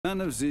None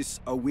of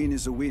this a win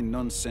is a win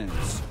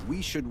nonsense.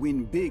 We should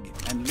win big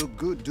and look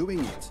good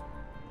doing it.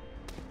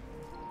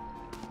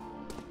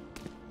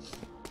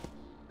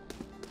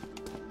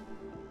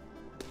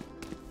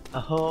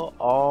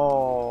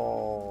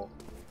 Oh.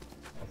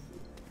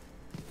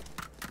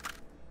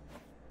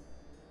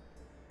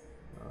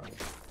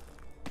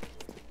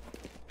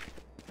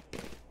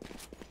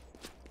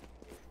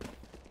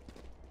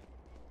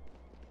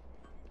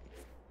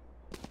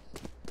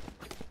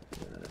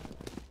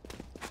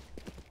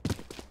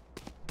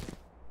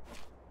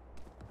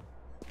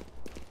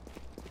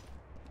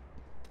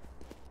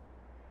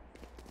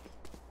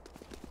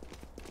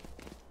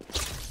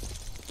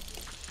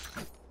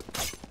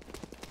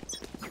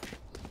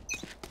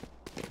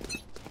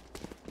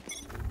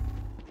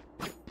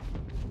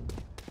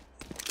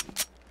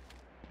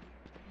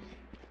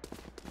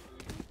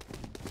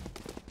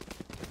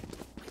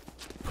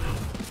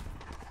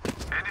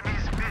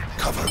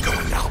 Cover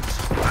going out.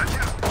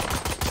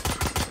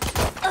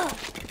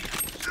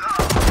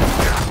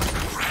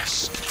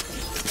 Rest.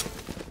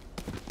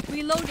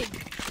 Reloading.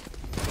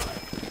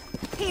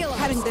 Heal.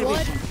 Having the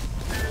vision.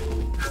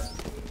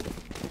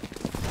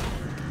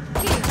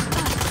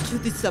 You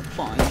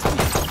disappoint me.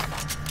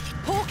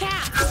 Hawk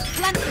out.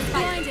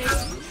 Blinded.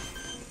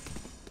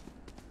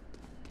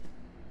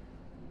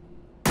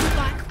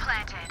 Spike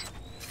planted.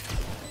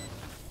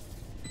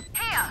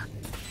 Here.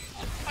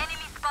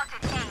 Enemy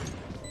spotted A.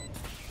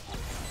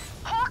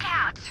 Hawk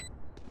out.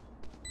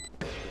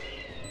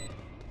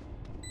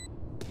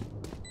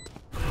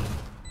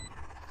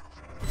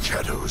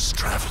 Shadows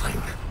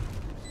traveling.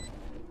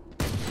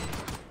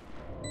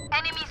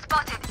 Enemy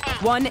spotted A.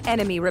 One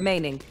enemy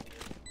remaining.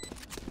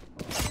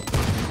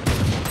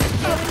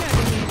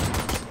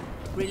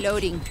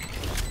 Reloading.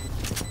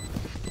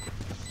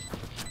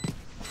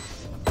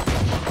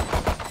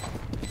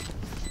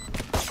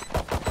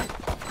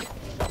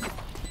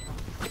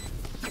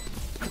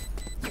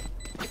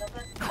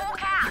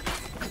 Hawk out.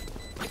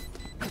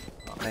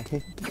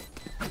 Okay.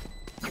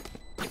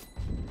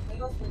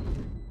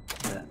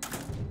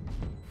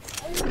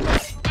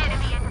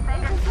 Enemy in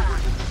defender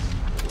spot.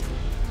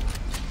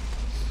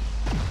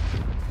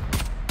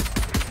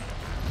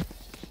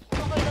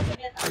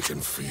 I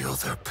can feel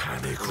their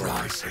panic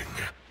rising.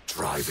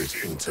 Drive it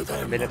into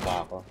them. Bili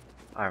pa ako.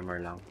 Armor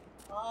lang.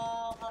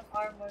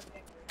 Armor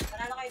vector.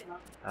 Panalo kayo, no?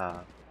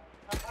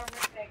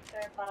 Armor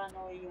vector,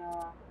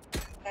 paranoia,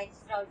 kahit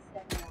shrouds ka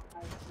na lang.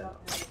 Kahit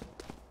shrouds na lang.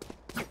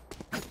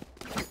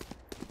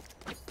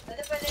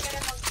 Pwede ka na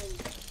mag-build.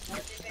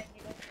 Depende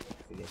ko.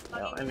 Sige.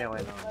 Okay lang.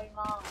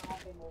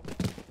 mo.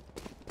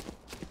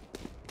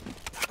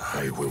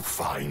 I will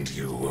find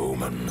you,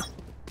 Omen.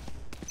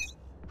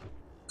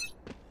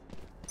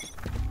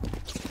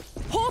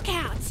 Hawk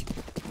out.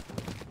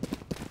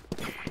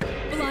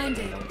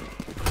 Blinded.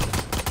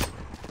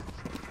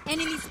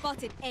 Enemy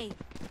spotted A.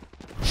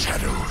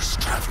 Shadows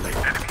traveling.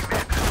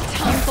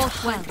 Time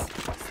bot went.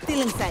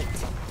 Still in sight.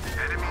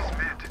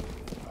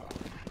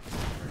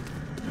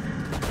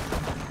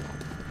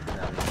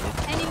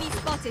 Enemy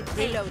spotted A.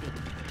 Reloading.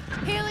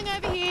 Healing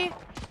over here.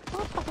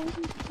 Spike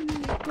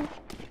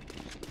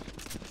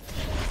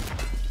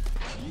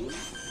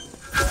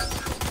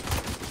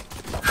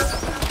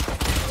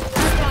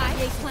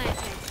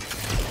planted.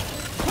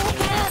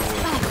 Hawk out.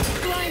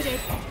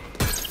 Blinded.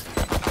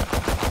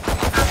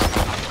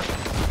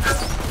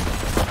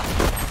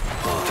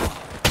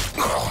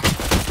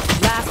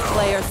 Last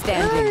player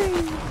standing.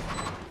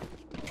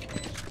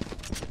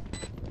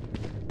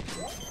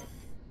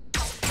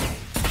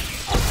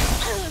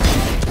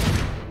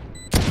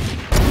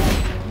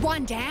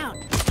 One down.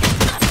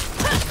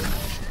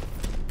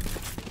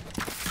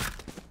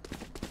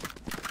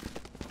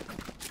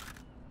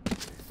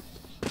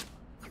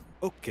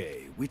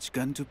 Okay, which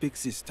gun to pick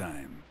this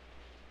time?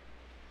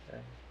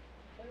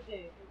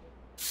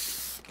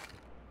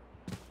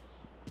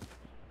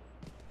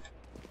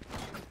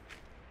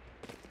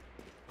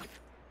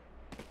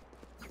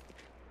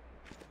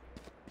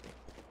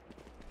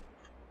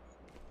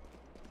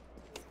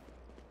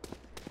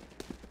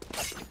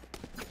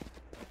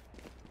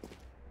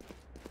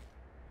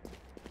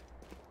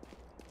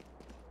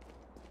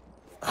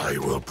 I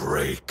will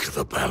break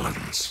the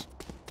balance.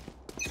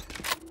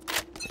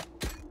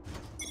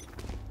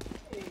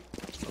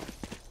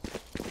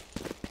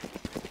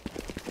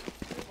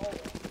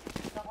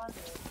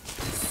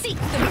 Seek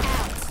them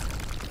out.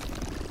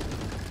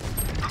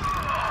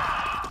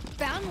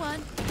 Found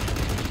one.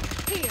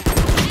 Here.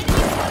 Enemy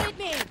spotted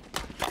me.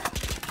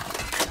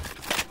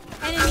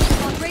 Enemy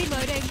spot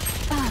reloading.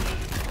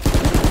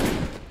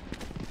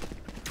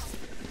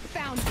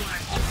 Found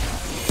one.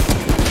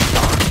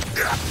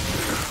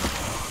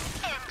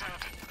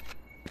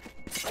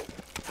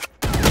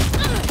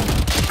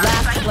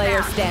 Last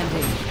player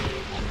standing.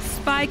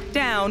 Spike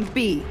down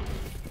B.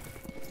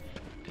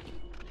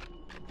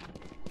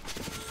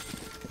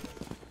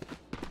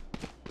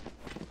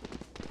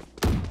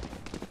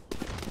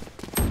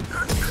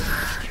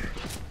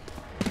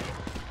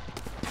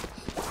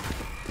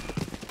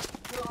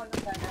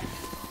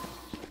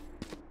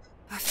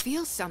 I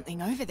feel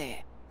something over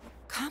there.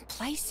 can't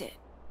place it.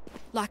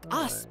 Like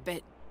us,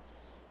 but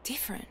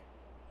different.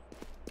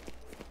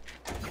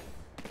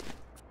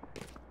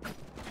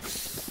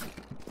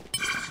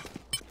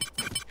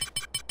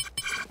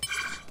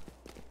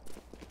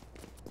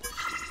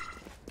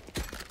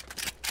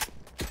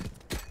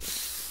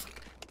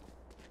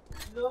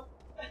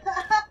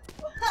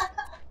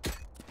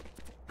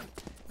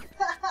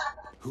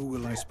 Who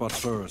will I spot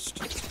first?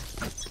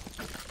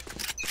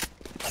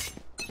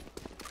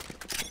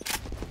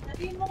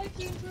 Sabihin mo kay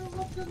Chamber,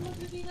 huwag kang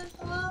maglagay ng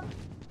top.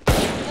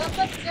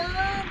 Dapat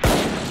dyan.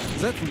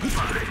 Is that good?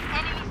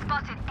 Enemy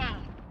spotted A.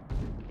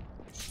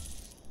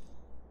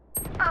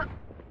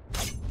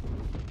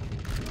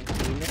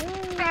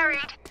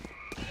 Buried.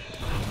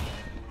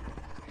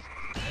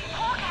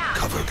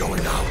 Cover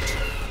going out.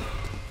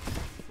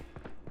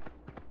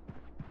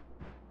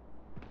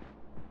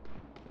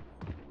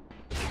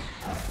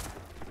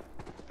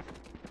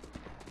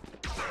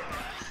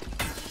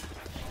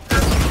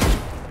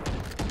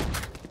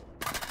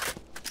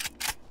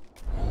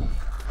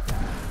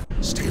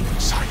 Stealing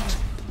sight.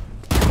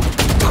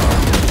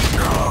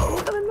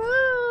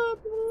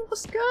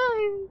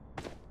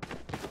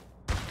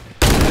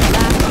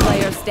 Last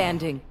player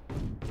standing.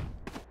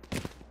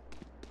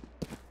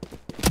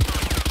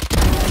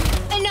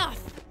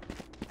 Enough!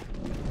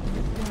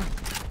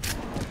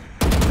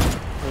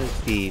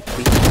 TP.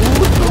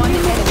 One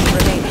enemy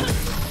remaining.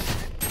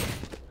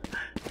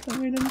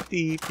 Kami ng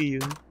TP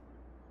yun.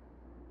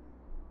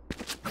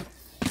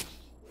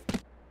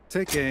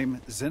 Take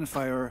aim,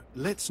 Zenfire.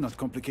 Let's not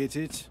complicate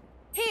it.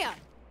 Here!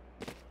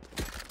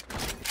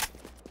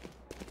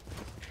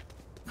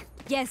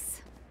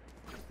 Yes.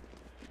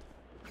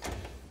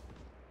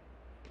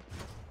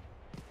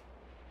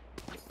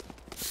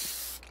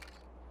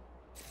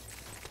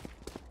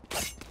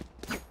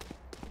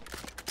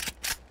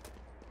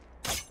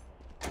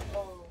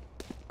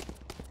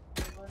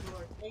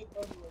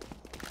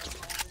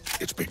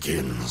 It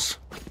begins.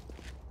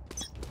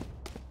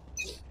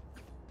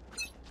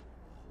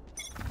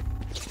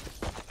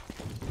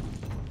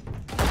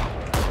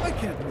 I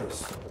can't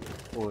miss.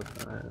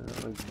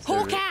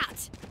 Hawk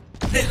out!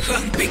 The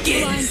hunt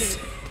Blinded.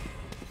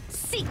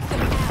 Seek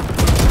them out.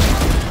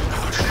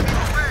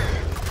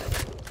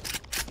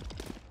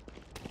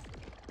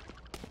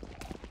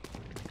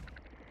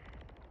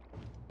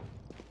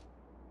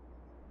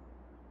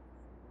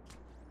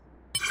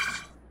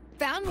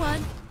 Found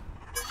one.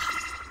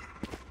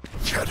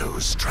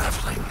 Shadows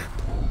traveling.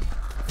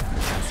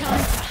 Time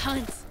to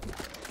hunt.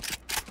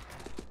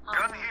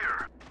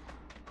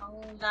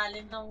 Ang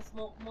lalim ng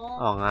smoke mo.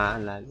 Oo nga,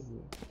 ang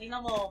lalim.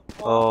 Tingnan mo.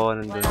 Oo,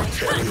 nandun.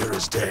 Barrier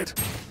is dead.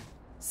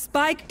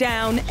 Spike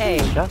down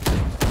A. Siya?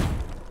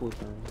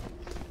 Puta.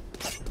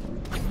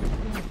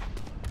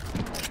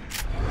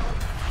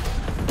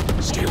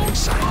 Stealing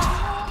sight.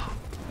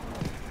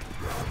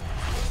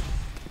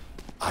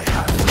 I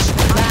have the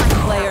spike. Last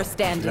player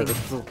standing.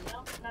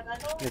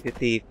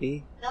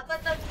 Nag-TP. Dapat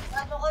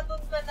ano ka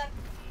dun ka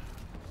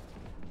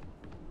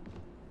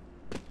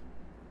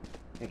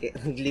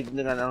Nag-leave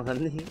na nga lang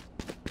ano eh.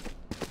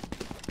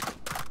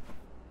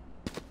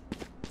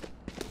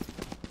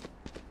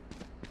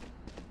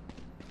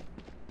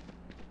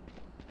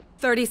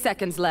 $30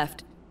 seconds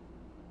left.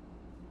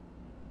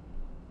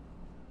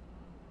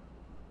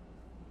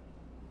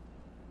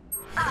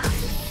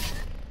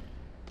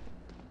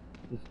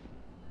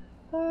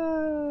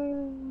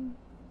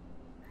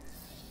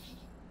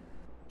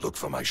 Look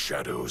for my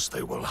shadows,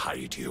 they will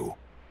hide you.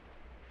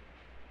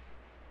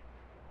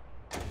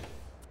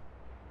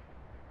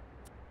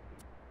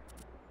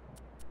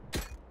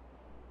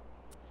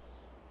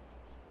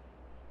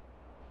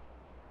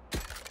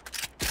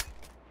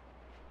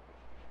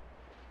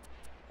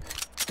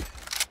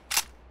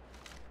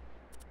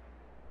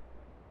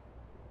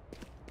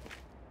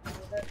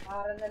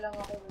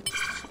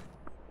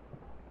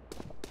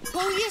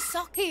 Pull your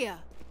sock here.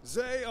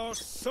 They are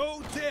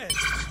so dead.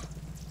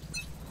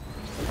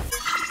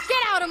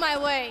 Get out of my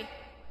way.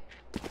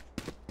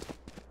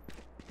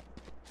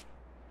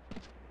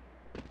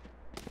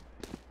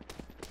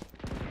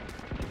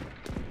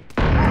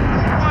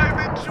 I'm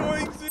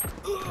enjoying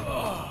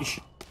this.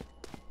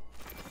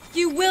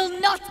 You will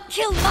not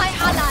kill my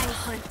ally.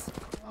 Hunt.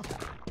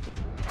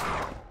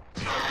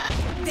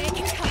 They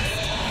can come.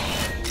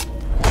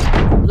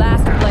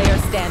 Last player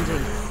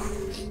standing.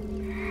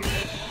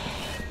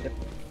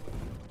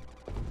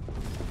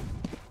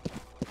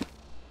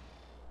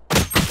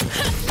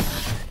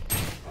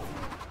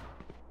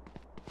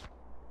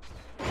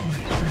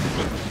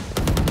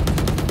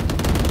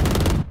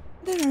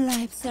 Their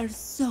lives are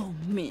so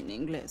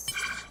meaningless.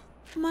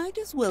 Might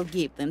as well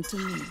give them to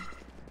me.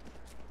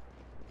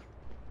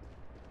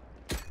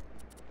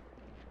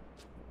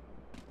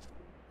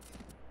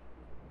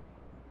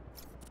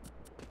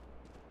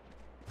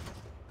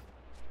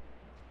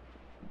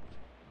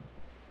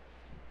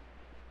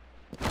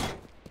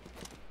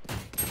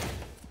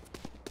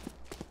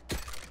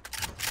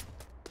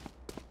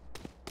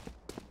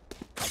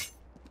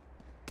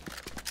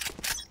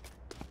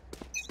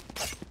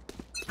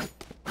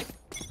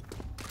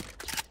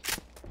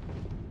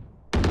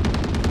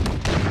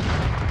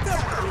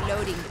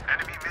 standing.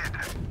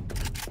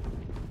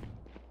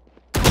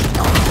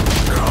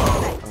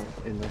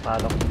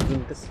 Inupalok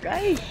dun ka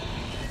sky.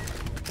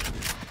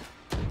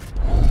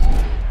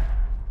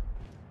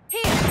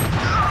 Here.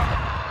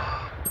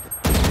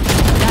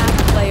 Last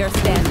player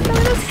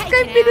standing.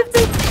 Sky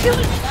pinipit ko.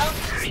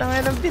 Tanga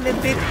ng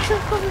pinipit ko.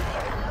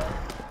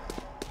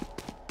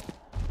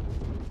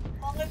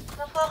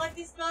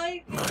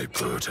 Napaka-dislike. My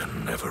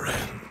burden never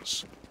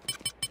ends.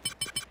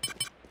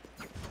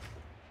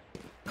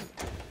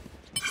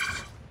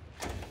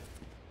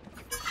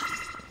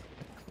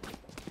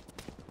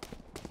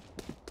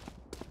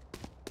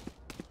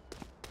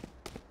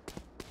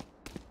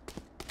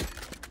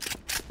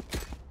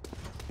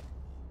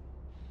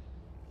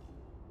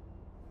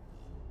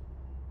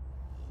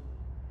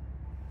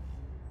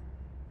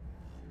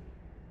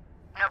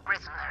 No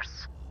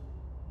prisoners.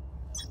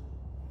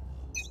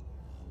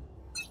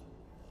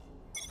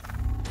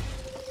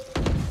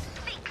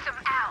 Seek some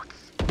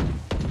outs.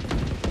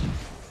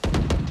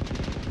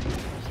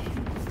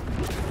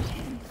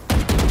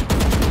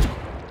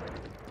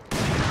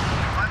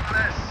 One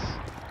less.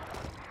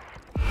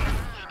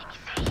 Enemy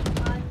safe.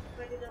 Ay,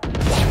 pwede daw.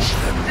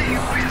 They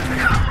will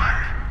cover.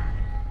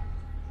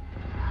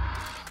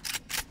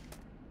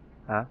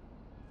 Ha?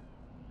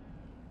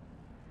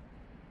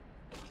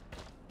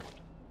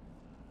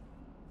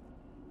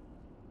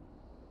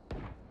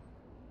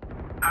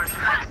 Our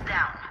spike's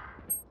down.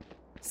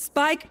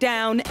 Spike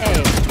down A. I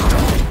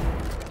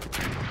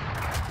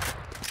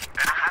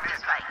have the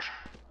spike.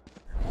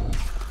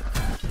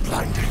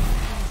 Blinding.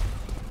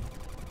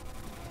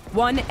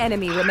 One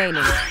enemy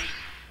remaining.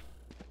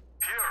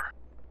 Here.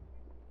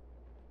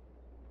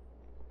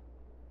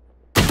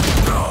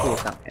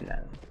 Putang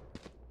ina.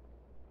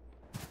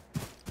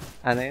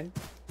 Ano yun?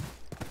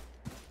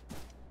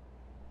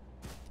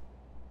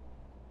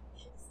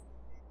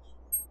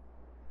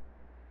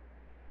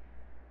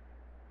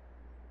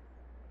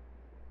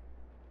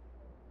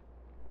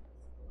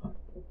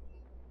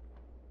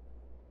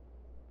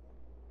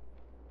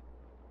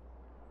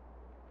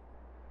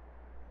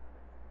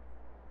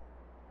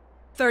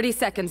 Thirty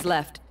seconds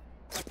left.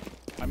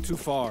 I'm too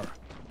far.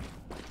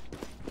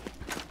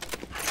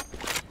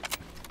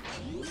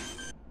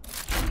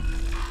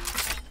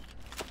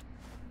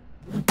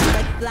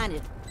 Like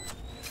planet.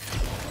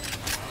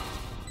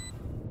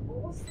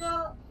 Bukas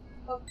na.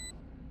 Pag...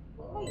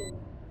 Ayun.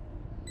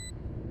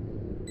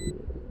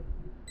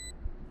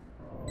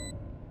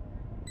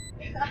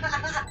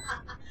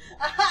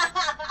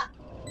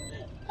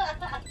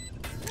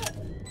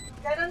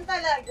 Ganun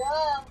talaga.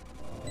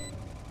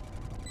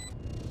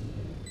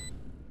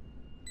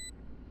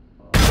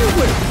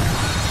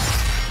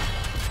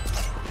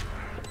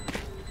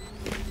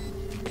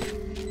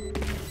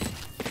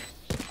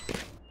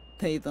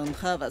 They don't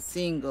have a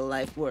single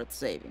life worth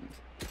saving.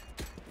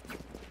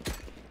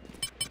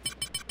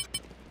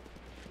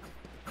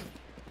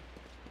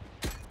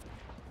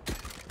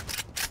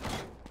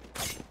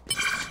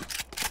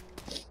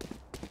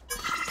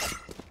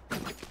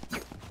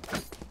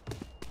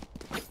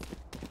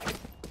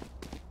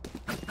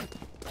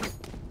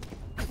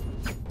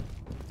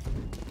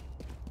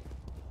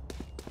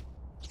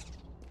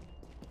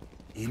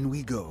 In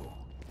we go.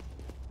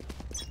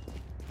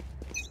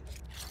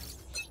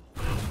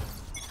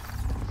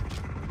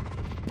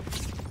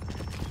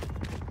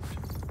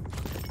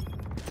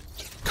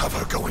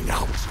 Cover going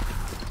out.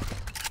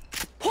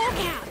 Hawk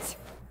out.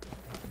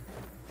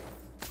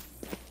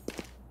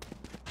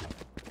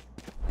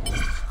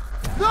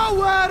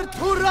 Nowhere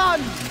to run!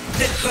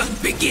 The hunt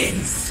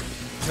begins.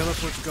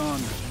 Teleport's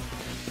gone.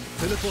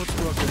 Teleport's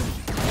broken.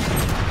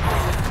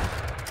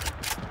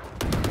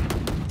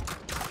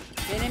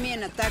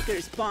 Enemy and attacker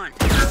spawn.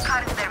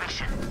 Current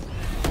direction.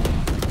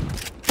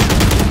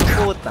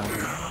 Putang.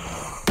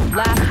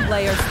 Last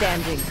player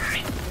standing.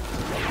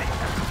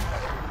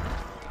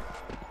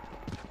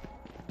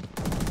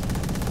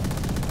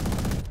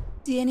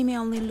 The enemy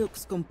only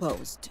looks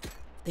composed.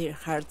 Their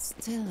hearts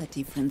tell a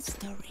different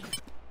story.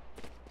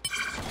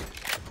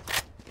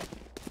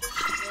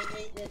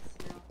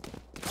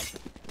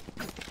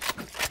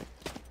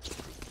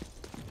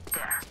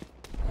 There.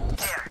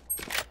 There.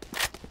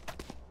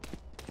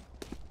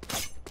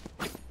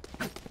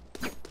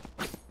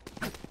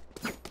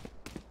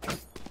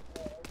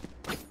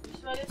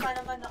 Usually pa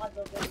naman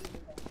naka-double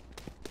nila.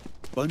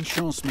 Bonne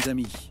chance, mes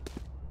amis.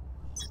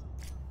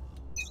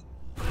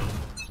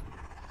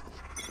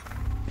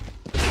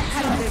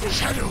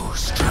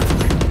 Shadows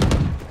traveling.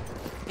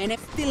 And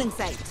it's still in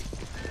sight.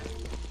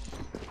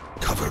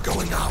 Cover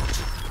going out.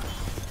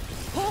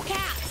 Hawk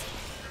out.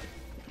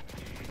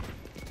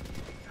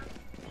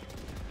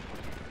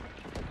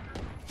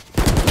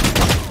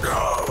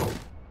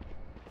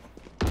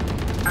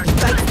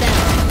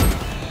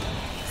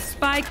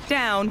 Spike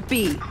down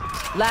B.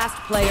 Last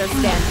player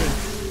standing.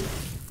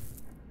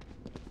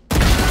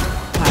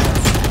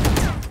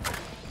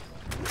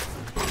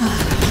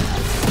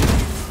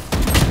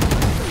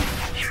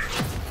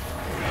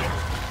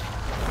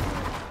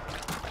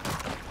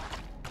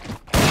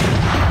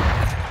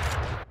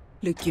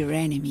 Look your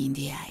enemy in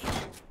the eye.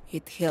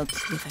 It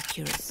helps with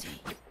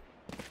accuracy.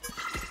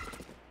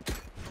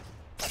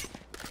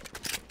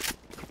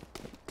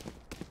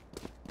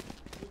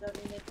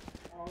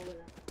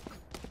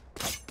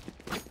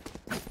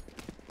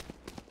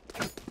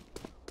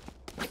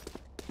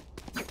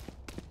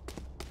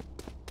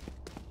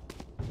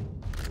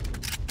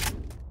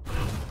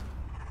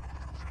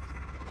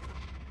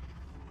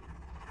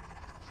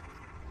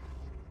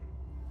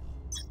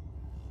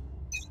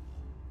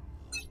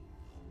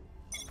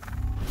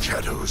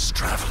 Shadows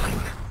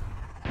traveling.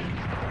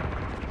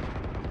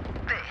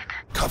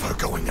 Cover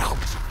going out.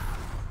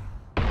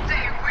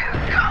 They will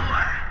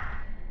cover.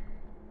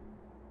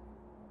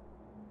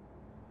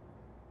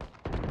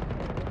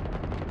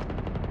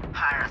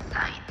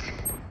 Parasite.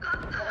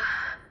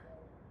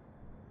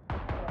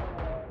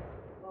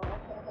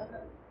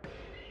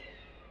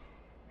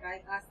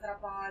 Kahit Astra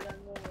pangalan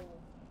mo.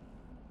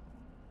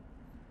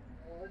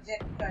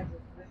 Jet ka, jet.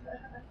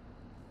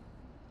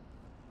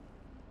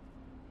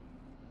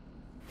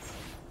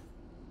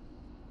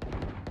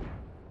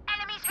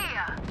 Enemies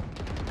here.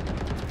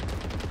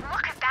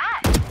 Look at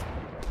that.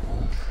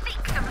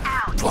 Seek them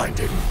out.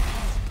 Blinding.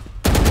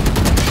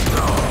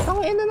 Ang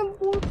ina ng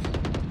boot.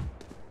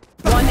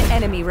 One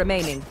enemy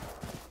remaining.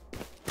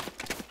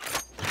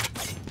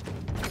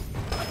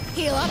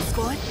 Heal up,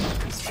 squad.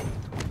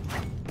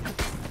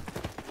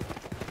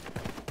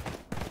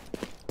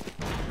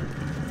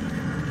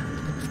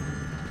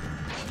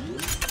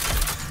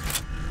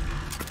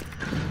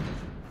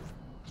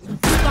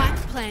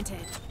 Spike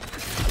planted.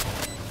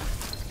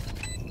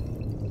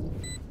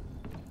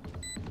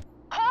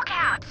 Hawk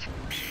out.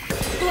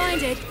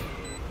 Blinded.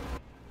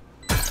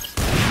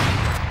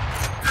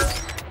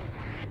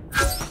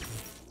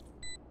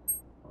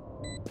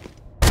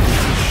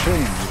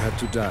 Shame you had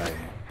to die,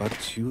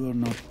 but you are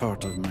not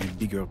part of my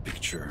bigger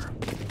picture.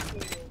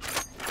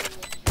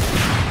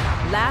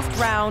 Last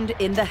round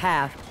in the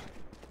half.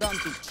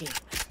 Don't be cheap.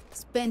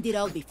 Spend it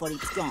all before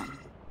it's gone.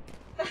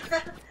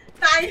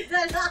 Tayo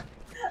na lang.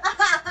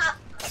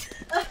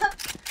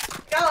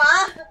 Ikaw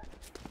ah.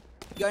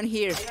 Gun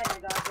here.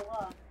 Ayan, nagago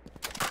ka.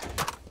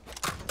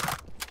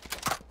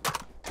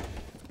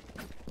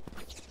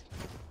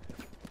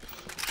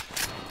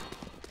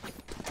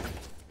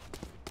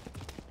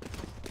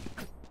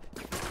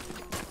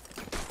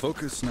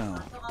 Focus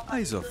now.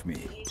 Eyes off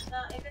me.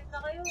 Event na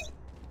kayo.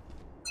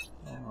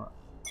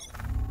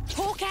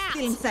 Hawk out.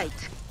 Still in sight.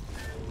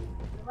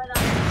 Wala.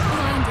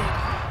 Blinded.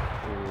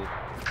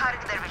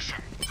 Cutting their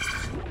vision.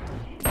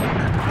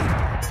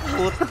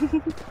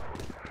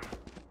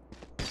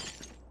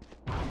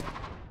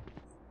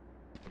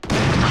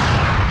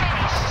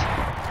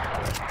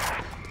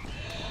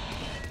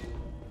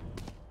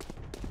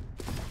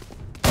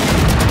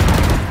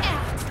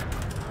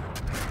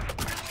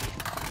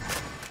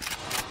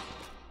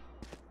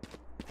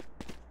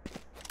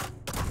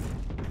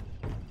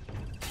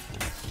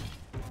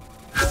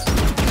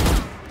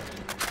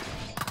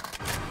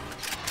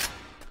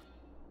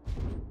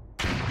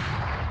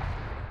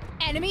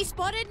 Enemy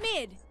spotted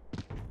mid.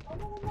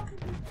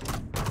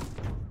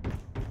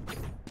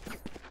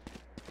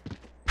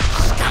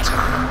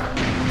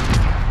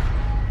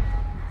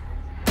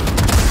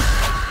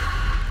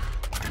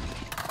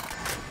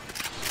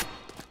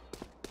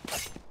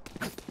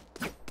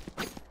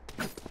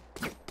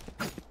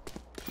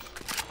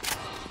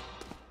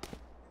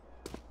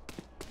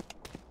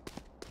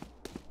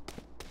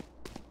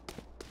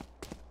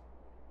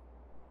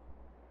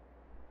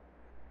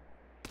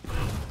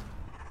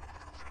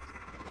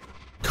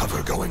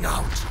 Cover going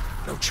out.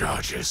 No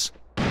charges.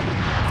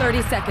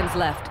 30 seconds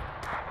left.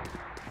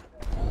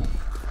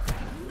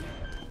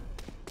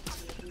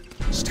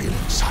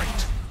 Stealing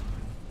sight.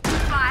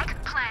 Spike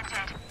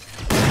planted.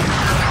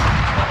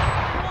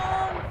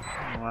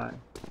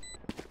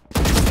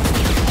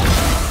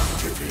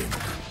 Give in.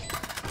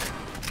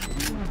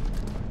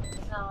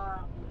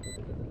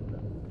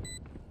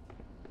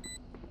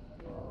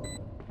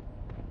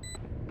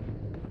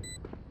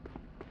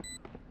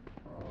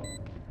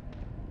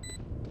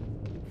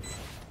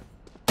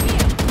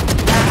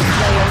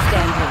 Player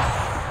standing.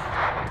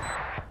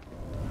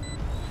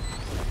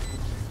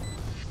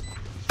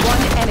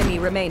 One enemy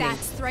remaining.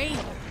 That's 3.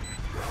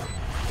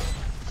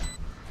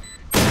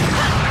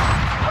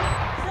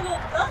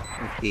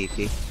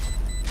 Okay.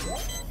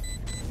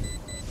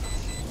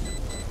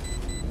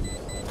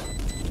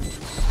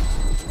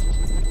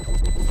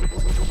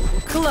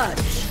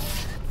 Clutch.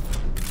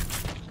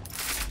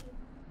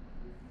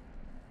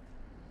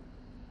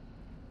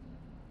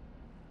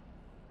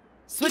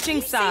 Switching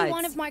If you see sides.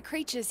 one of my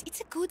creatures, it's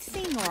a good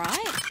thing, alright?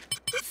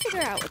 We'll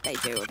figure out what they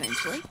do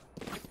eventually.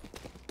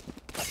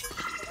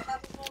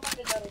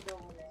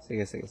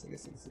 Sige.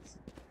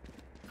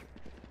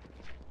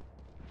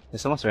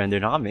 Gusto mo, surrender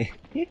na kami.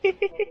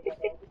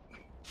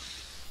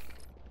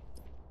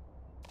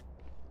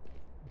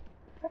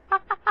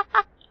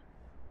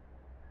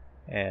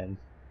 And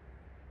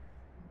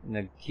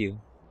nag-queue.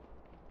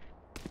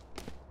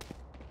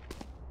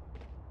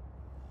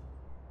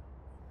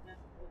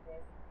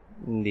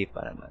 Hindi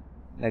pa naman.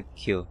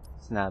 Nag-queue.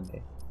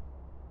 Sinabi.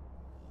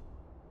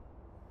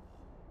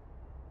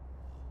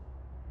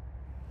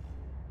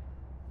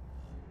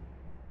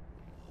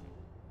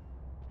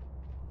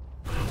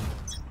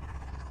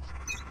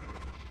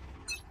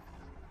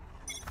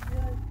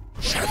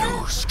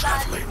 Shadows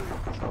traveling.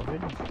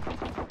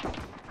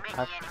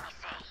 Many enemies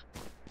say.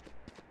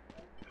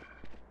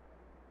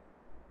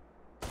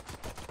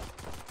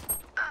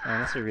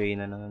 Nasa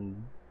Reyna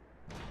naman.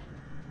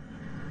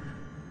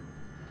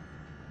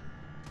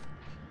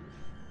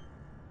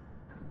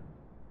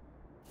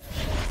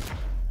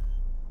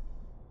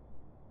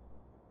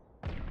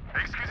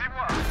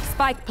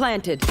 Spike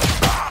planted.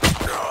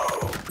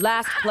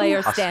 Last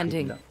player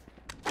standing.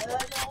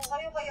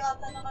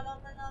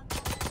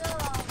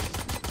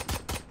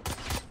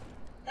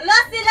 Hala,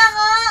 sila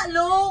nga!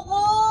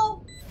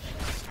 Loko!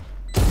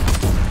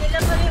 Sila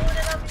pala yung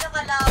una namin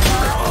nakalaban.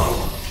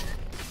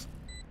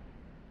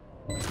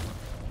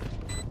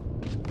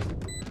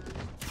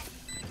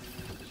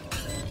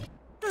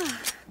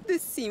 The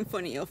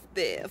symphony of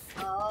death.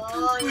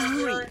 Oo, yan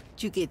yun.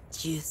 You get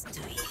used to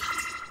it.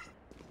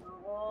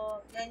 Oo,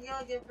 yan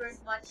yun. Yung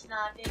first match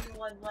natin,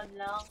 yung 1-1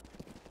 lang.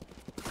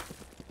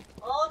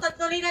 Oo,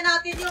 tatuloy na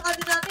natin yung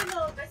ano natin,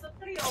 oh. Best of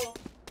 3, oh.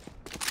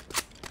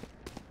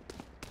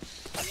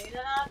 Tuloy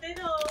na natin,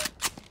 oh.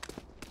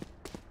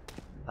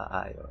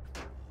 Ayaw.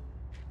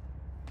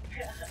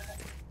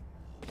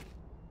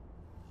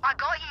 I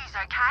got yous,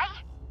 okay?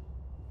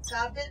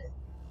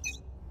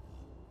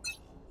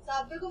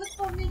 Sabi ko, mas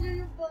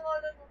familiar yung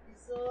pangalan ng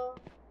isa.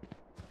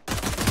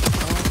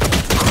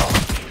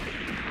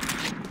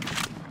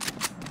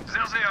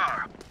 There they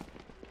are.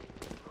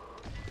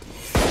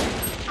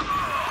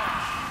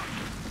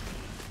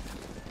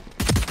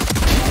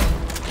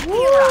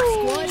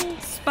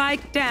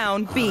 Spike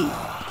down B.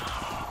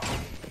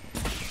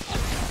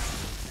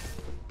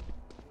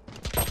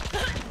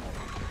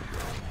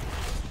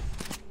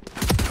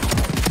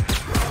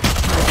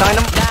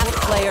 Last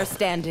player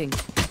standing.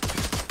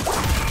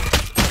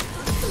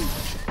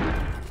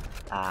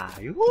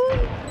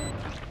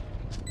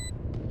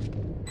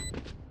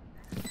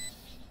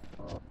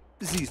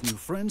 These new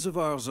friends of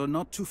ours are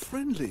not too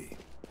friendly.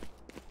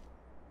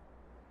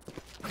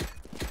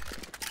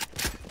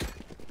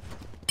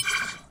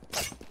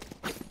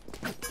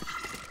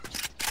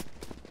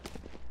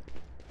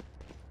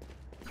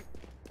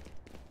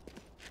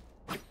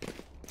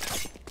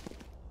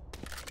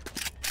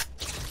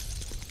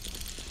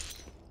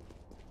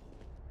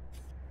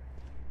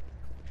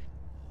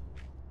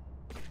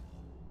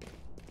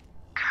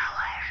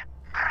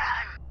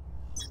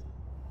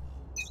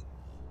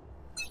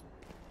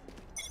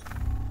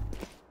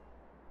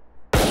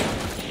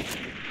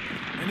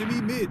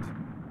 Enemy mid.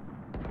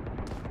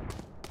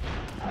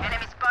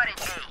 Enemy spotted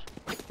A.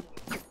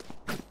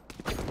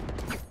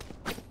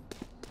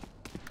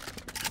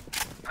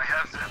 I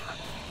have them.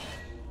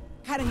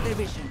 Cutting their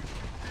vision.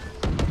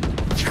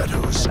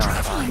 Shadows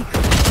traveling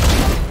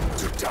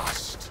to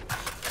dust.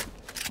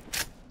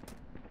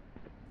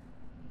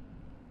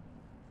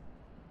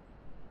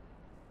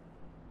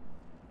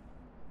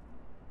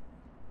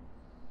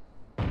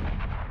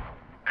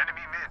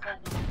 Enemy mid.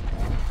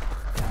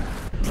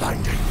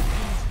 Blinding.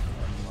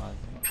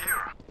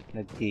 Here.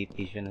 Nag-TP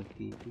siya,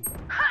 nag-TP.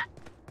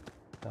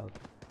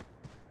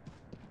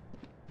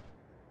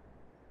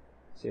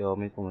 Si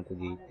Omen pumunta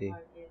dito eh.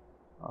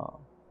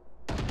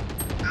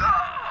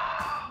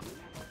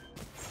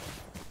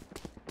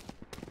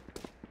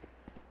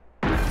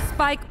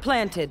 Spike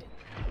planted.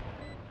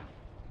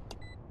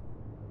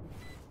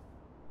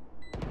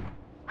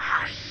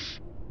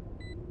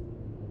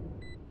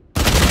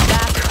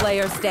 Last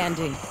player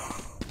standing.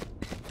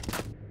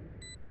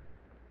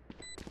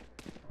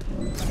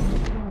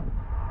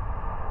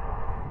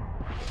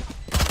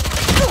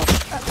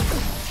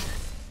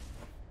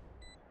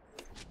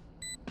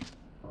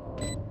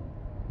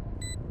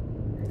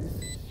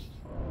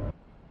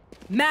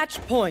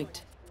 Match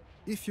point.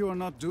 If you are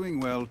not doing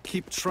well,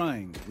 keep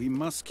trying. We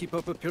must keep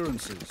up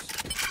appearances.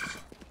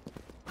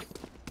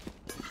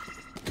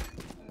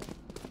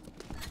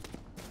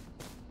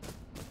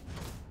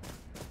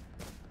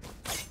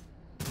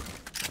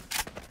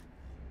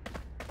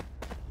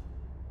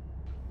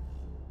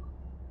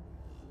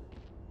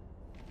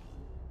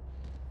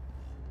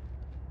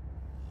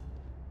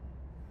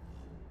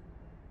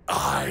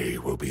 I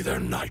will be their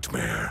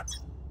nightmare.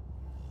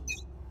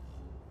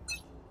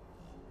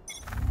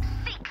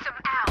 Seek them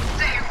out.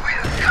 They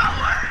will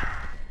cover.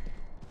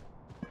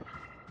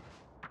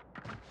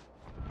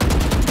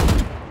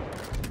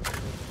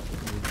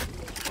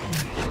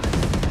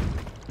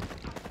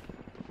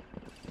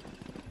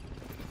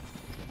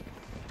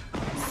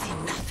 See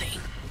nothing.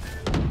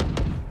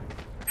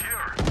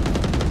 Here.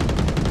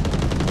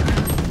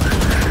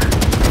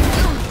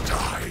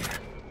 Die.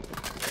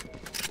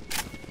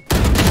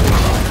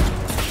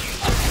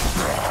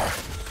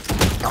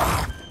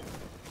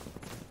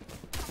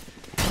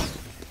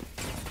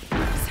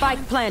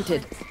 Spike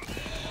planted.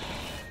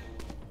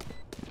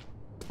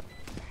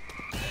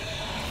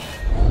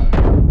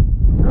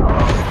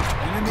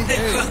 Enemy The A.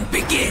 hunt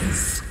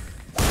begins.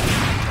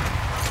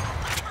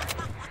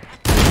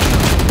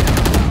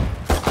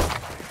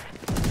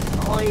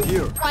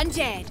 Here. One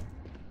dead.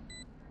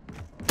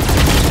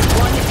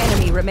 One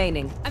enemy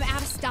remaining. I'm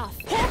out of stuff.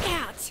 Hawk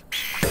out.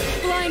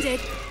 Blinded.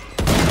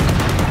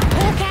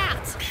 Hawk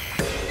out.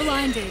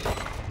 blinded.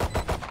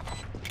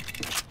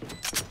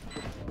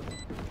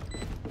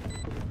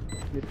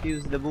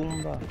 Defuse the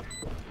bomba.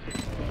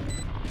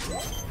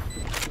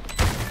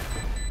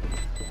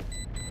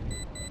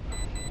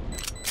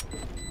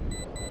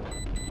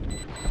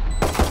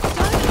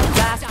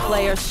 Last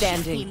player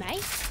standing.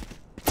 Mate.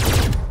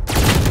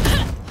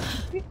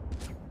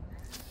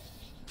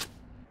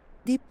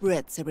 Deep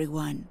breaths,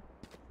 everyone.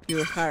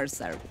 Your hearts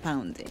are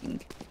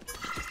pounding.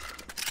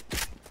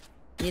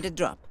 Need a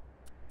drop.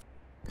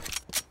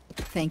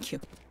 Thank you.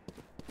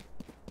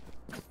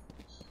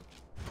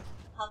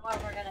 Half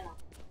armor ka na lang.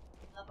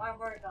 Half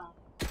armor ka.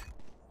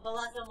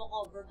 Bawasan mo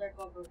cover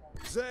ka.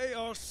 They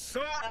are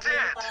so Sabi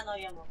yung dead.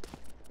 paranoia mo.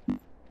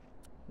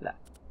 Wala.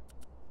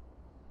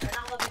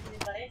 Kailangan ka mabibili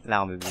pa rin. Wala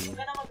akong bibili. Huwag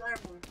ka na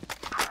mag-armor.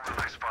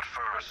 I spot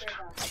first. Pressure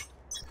ka.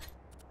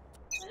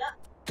 Wala.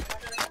 Wala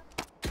talaga.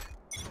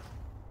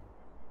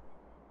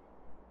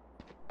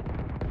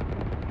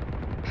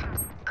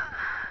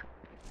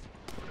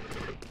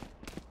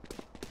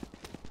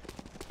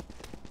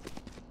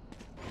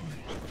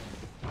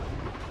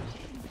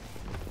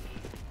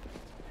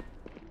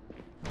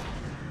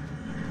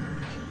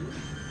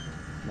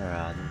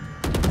 Narado.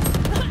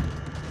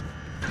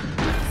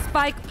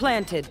 Spike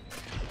planted.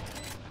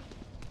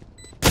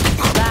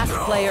 Last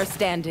player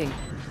standing.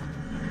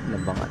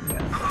 Nabangan ka.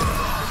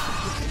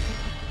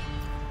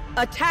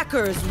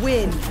 Attackers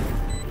win.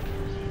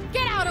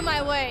 Get out of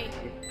my way.